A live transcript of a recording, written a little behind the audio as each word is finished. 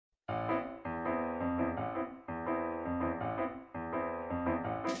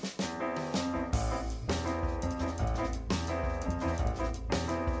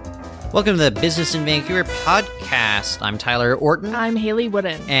Welcome to the Business in Vancouver podcast. I'm Tyler Orton. I'm Haley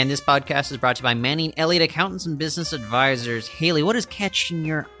Wooden. And this podcast is brought to you by Manning Elliott Accountants and Business Advisors. Haley, what is catching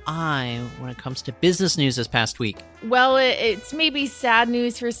your eye when it comes to business news this past week? Well, it's maybe sad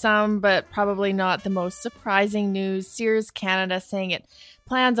news for some, but probably not the most surprising news. Sears Canada saying it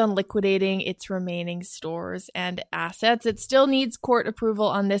plans on liquidating its remaining stores and assets. It still needs court approval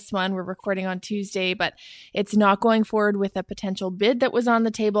on this one. We're recording on Tuesday, but it's not going forward with a potential bid that was on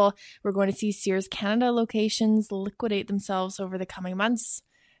the table. We're going to see Sears Canada locations liquidate themselves over the coming months.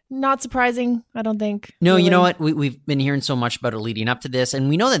 Not surprising, I don't think. No, really. You know what? We've been hearing so much about it leading up to this, and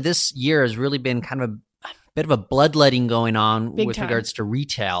we know that this year has really been kind of a bit of a bloodletting going on with regards to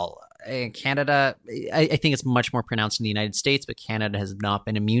retail. Canada, I think it's much more pronounced in the United States, but Canada has not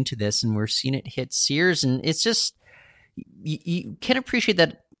been immune to this, and we're seeing it hit Sears, and it's just, you can appreciate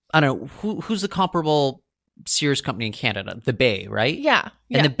that. I don't know, who's the comparable Sears company in Canada? The Bay, right? Yeah.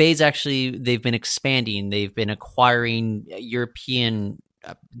 And the Bay's actually, they've been expanding, they've been acquiring European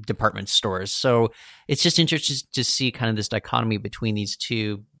department stores, so it's just interesting to see kind of this dichotomy between these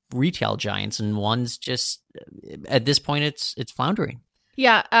two retail giants, and one's just, at this point, it's floundering.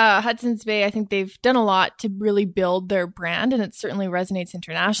 Yeah, Hudson's Bay, I think they've done a lot to really build their brand, and it certainly resonates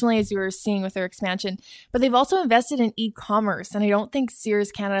internationally, as you were seeing with their expansion. But they've also invested in e-commerce, and I don't think Sears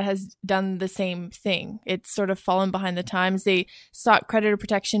Canada has done the same thing. It's sort of fallen behind the times. They sought creditor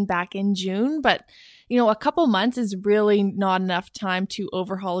protection back in June, but a couple months is really not enough time to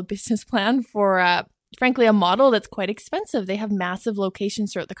overhaul a business plan for, frankly, a model that's quite expensive. They have massive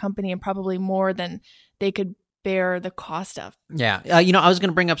locations throughout the company and probably more than they could bear the cost of. Yeah. I was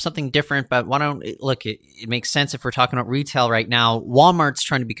going to bring up something different, but it makes sense if we're talking about retail right now. Walmart's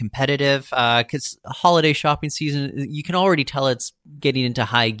trying to be competitive because holiday shopping season, you can already tell it's getting into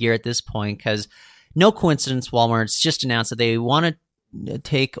high gear at this point, because no coincidence, Walmart's just announced that they want to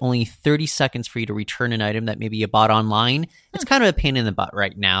take only 30 seconds for you to return an item that maybe you bought online. It's kind of a pain in the butt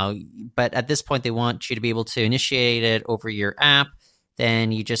right now, but at this point, they want you to be able to initiate it over your app.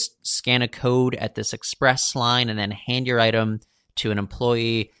 Then you just scan a code at this express line and then hand your item to an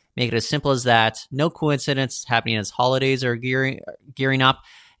employee. Make it as simple as that. No coincidence, happening as holidays are gearing up.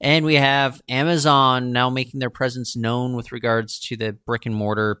 And we have Amazon now making their presence known with regards to the brick and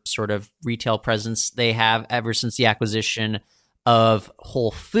mortar sort of retail presence they have ever since the acquisition of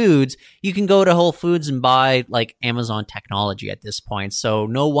Whole Foods. You can go to Whole Foods and buy like Amazon technology at this point. So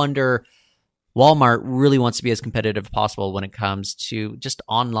no wonder Walmart really wants to be as competitive as possible when it comes to just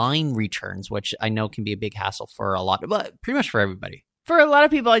online returns, which I know can be a big hassle for a lot, but pretty much for everybody. For a lot of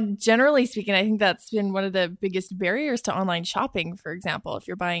people, generally speaking, I think that's been one of the biggest barriers to online shopping. For example, if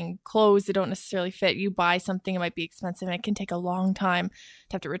you're buying clothes that don't necessarily fit, you buy something, it might be expensive, and it can take a long time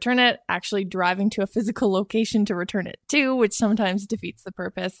to have to return it, actually driving to a physical location to return it to, which sometimes defeats the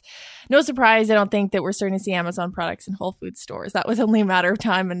purpose. No surprise, I don't think that we're starting to see Amazon products in Whole Foods stores. That was only a matter of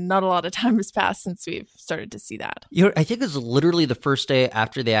time, and not a lot of time has passed since we've started to see that. I think it was literally the first day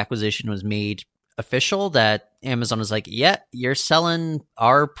after the acquisition was made official that Amazon was like, yeah, you're selling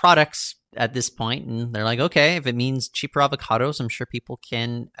our products at this point. And they're like, okay, if it means cheaper avocados, I'm sure people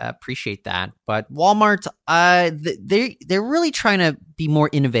can appreciate that. But Walmart, they're really trying to be more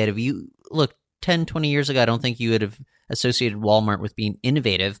innovative. You look, 10, 20 years ago, I don't think you would have associated Walmart with being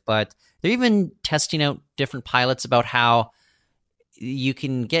innovative, but they're even testing out different pilots about how you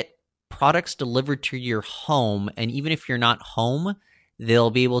can get products delivered to your home. And even if you're not home,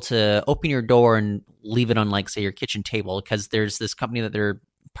 they'll be able to open your door and leave it on, like, say, your kitchen table, because there's this company that they're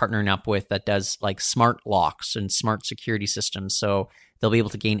partnering up with that does like smart locks and smart security systems. So they'll be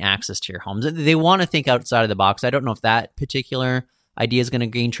able to gain access to your homes. They want to think outside of the box. I don't know if that particular idea is going to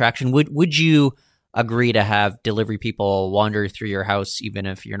gain traction. Would you agree to have delivery people wander through your house even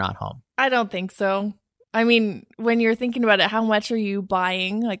if you're not home? I don't think so. I mean, when you're thinking about it, how much are you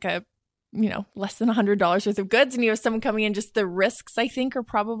buying? Like less than $100 worth of goods, and you have someone coming in, just the risks, I think, are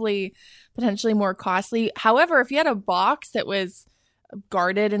probably potentially more costly. However, if you had a box that was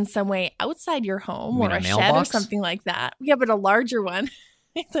guarded in some way outside your home, or a shed or something like that. Yeah, but a larger one.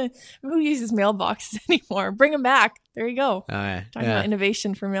 Who uses mailboxes anymore? Bring them back. There you go. Talking about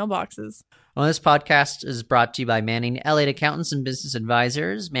innovation for mailboxes. Well, this podcast is brought to you by Manning Elliott Accountants and Business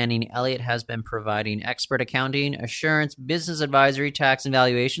Advisors. Manning Elliott has been providing expert accounting, assurance, business advisory, tax, and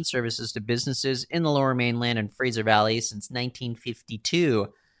valuation services to businesses in the Lower Mainland and Fraser Valley since 1952.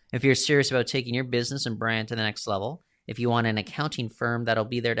 If you're serious about taking your business and brand to the next level, if you want an accounting firm that'll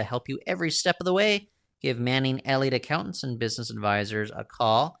be there to help you every step of the way, give Manning Elliott Accountants and Business Advisors a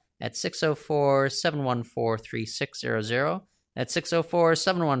call at 604-714-3600. That's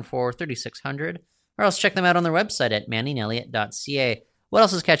 604-714-3600. Or else check them out on their website at manningelliott.ca. What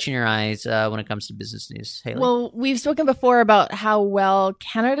else is catching your eyes when it comes to business news, Haley? Well, we've spoken before about how well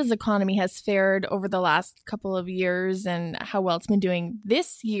Canada's economy has fared over the last couple of years and how well it's been doing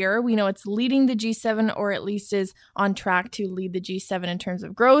this year. We know it's leading the G7, or at least is on track to lead the G7 in terms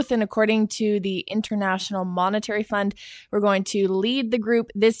of growth. And according to the International Monetary Fund, we're going to lead the group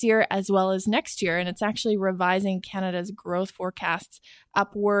this year as well as next year. And it's actually revising Canada's growth forecasts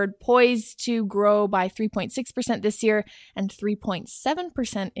upward, poised to grow by 3.6% this year and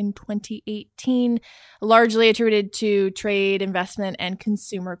 3.7% in 2018, largely attributed to trade, investment, and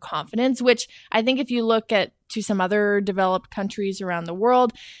consumer confidence, which I think if you look at to some other developed countries around the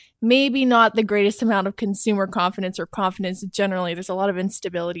world, maybe not the greatest amount of consumer confidence or confidence generally. There's a lot of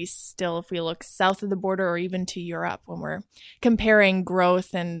instability still if we look south of the border or even to Europe when we're comparing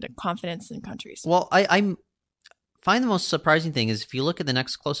growth and confidence in countries. Well, I find the most surprising thing is if you look at the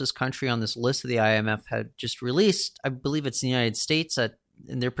next closest country on this list that the IMF had just released, I believe it's the United States, and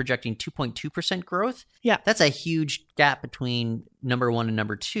they're projecting 2.2% growth. Yeah. That's a huge gap between number one and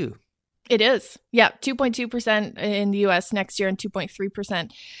number two. It is. Yeah. 2.2% in the US next year and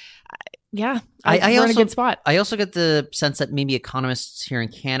 2.3%. Yeah. We're in a good spot. I also get the sense that maybe economists here in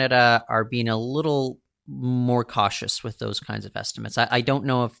Canada are being a little more cautious with those kinds of estimates. I don't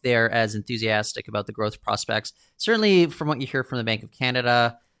know if they're as enthusiastic about the growth prospects. Certainly from what you hear from the Bank of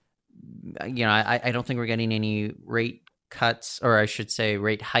Canada, I don't think we're getting any rate cuts, or I should say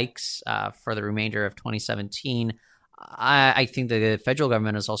rate hikes for the remainder of 2017. I think the federal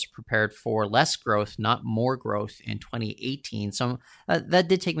government is also prepared for less growth, not more growth in 2018. So that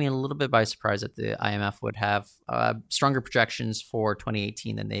did take me a little bit by surprise that the IMF would have stronger projections for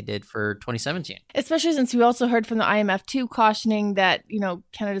 2018 than they did for 2017. Especially since we also heard from the IMF too, cautioning that,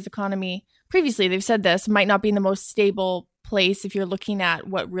 Canada's economy, previously they've said this, might not be in the most stable place if you're looking at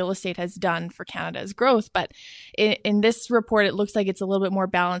what real estate has done for Canada's growth. But in this report, it looks like it's a little bit more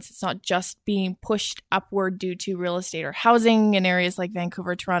balanced. It's not just being pushed upward due to real estate or housing in areas like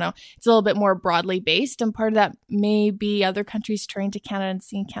Vancouver, Toronto. It's a little bit more broadly based. And part of that may be other countries turning to Canada and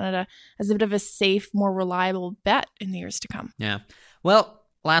seeing Canada as a bit of a safe, more reliable bet in the years to come. Yeah. Well,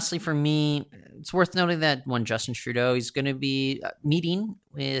 lastly, for me, it's worth noting that when Justin Trudeau is going to be meeting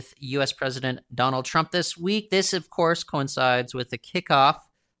with U.S. President Donald Trump this week. This, of course, coincides with the kickoff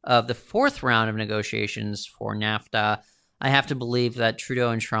of the fourth round of negotiations for NAFTA. I have to believe that Trudeau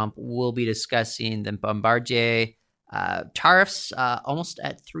and Trump will be discussing the Bombardier tariffs almost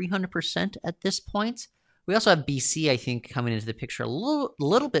at 300% at this point. We also have BC, I think, coming into the picture a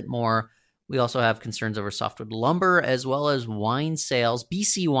little bit more. We also have concerns over softwood lumber as well as wine sales,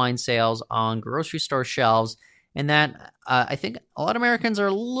 BC wine sales on grocery store shelves. And that I think a lot of Americans are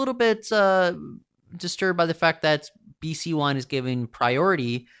a little bit disturbed by the fact that BC wine is given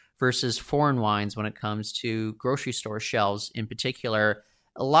priority versus foreign wines when it comes to grocery store shelves in particular.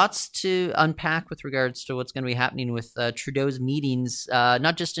 Lots to unpack with regards to what's going to be happening with Trudeau's meetings,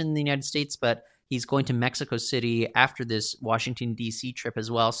 not just in the United States, but he's going to Mexico City after this Washington, D.C. trip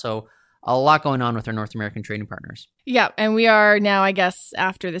as well. So a lot going on with our North American trading partners. Yeah, and we are now, I guess,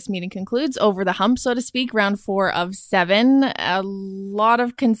 after this meeting concludes, over the hump, so to speak, round 4 of 7. A lot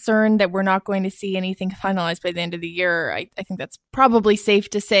of concern that we're not going to see anything finalized by the end of the year. I think that's probably safe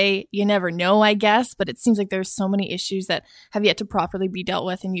to say. You never know, I guess, but it seems like there's so many issues that have yet to properly be dealt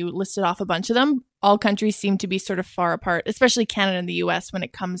with, and you listed off a bunch of them. All countries seem to be sort of far apart, especially Canada and the U.S. when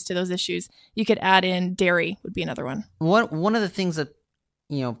it comes to those issues. You could add in dairy would be another one. One of the things that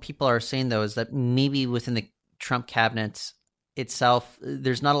people are saying, though, is that maybe within the Trump cabinet itself,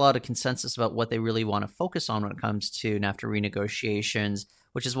 there's not a lot of consensus about what they really want to focus on when it comes to NAFTA renegotiations,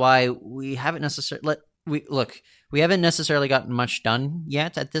 which is why we haven't necessarily gotten much done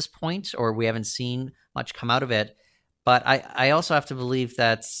yet at this point, or we haven't seen much come out of it. But I also have to believe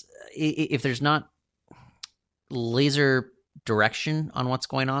that if there's not laser direction on what's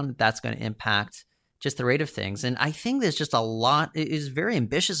going on, that's going to impact just the rate of things. And I think there's just a lot. It is very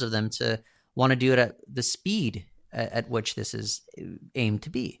ambitious of them to want to do it at the speed at which this is aimed to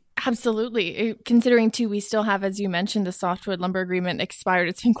be. Absolutely. Considering, too, we still have, as you mentioned, the softwood lumber agreement expired.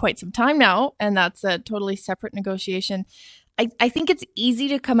 It's been quite some time now, and that's a totally separate negotiation. I think it's easy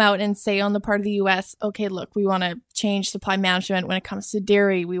to come out and say on the part of the U.S., okay, look, we want to change supply management when it comes to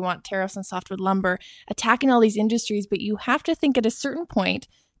dairy. We want tariffs on softwood lumber, attacking all these industries. But you have to think at a certain point,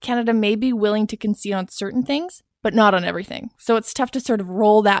 Canada may be willing to concede on certain things, but not on everything. So it's tough to sort of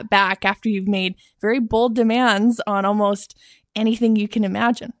roll that back after you've made very bold demands on almost anything you can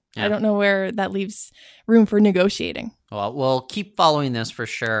imagine. Yeah. I don't know where that leaves room for negotiating. Well, we'll keep following this for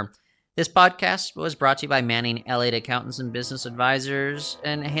sure. This podcast was brought to you by Manning Elliott Accountants and Business Advisors.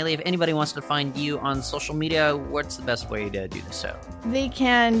 And Haley, if anybody wants to find you on social media, what's the best way to do so? They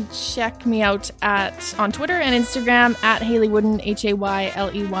can check me out on Twitter and Instagram at Haley Wooden, HAYLEYWOODIN.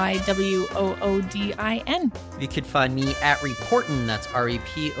 You could find me at Reportin, that's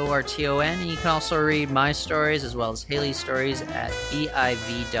REPORTON. And you can also read my stories as well as Haley's stories at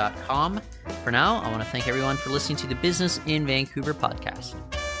BIV.com. For now, I want to thank everyone for listening to the Business in Vancouver podcast.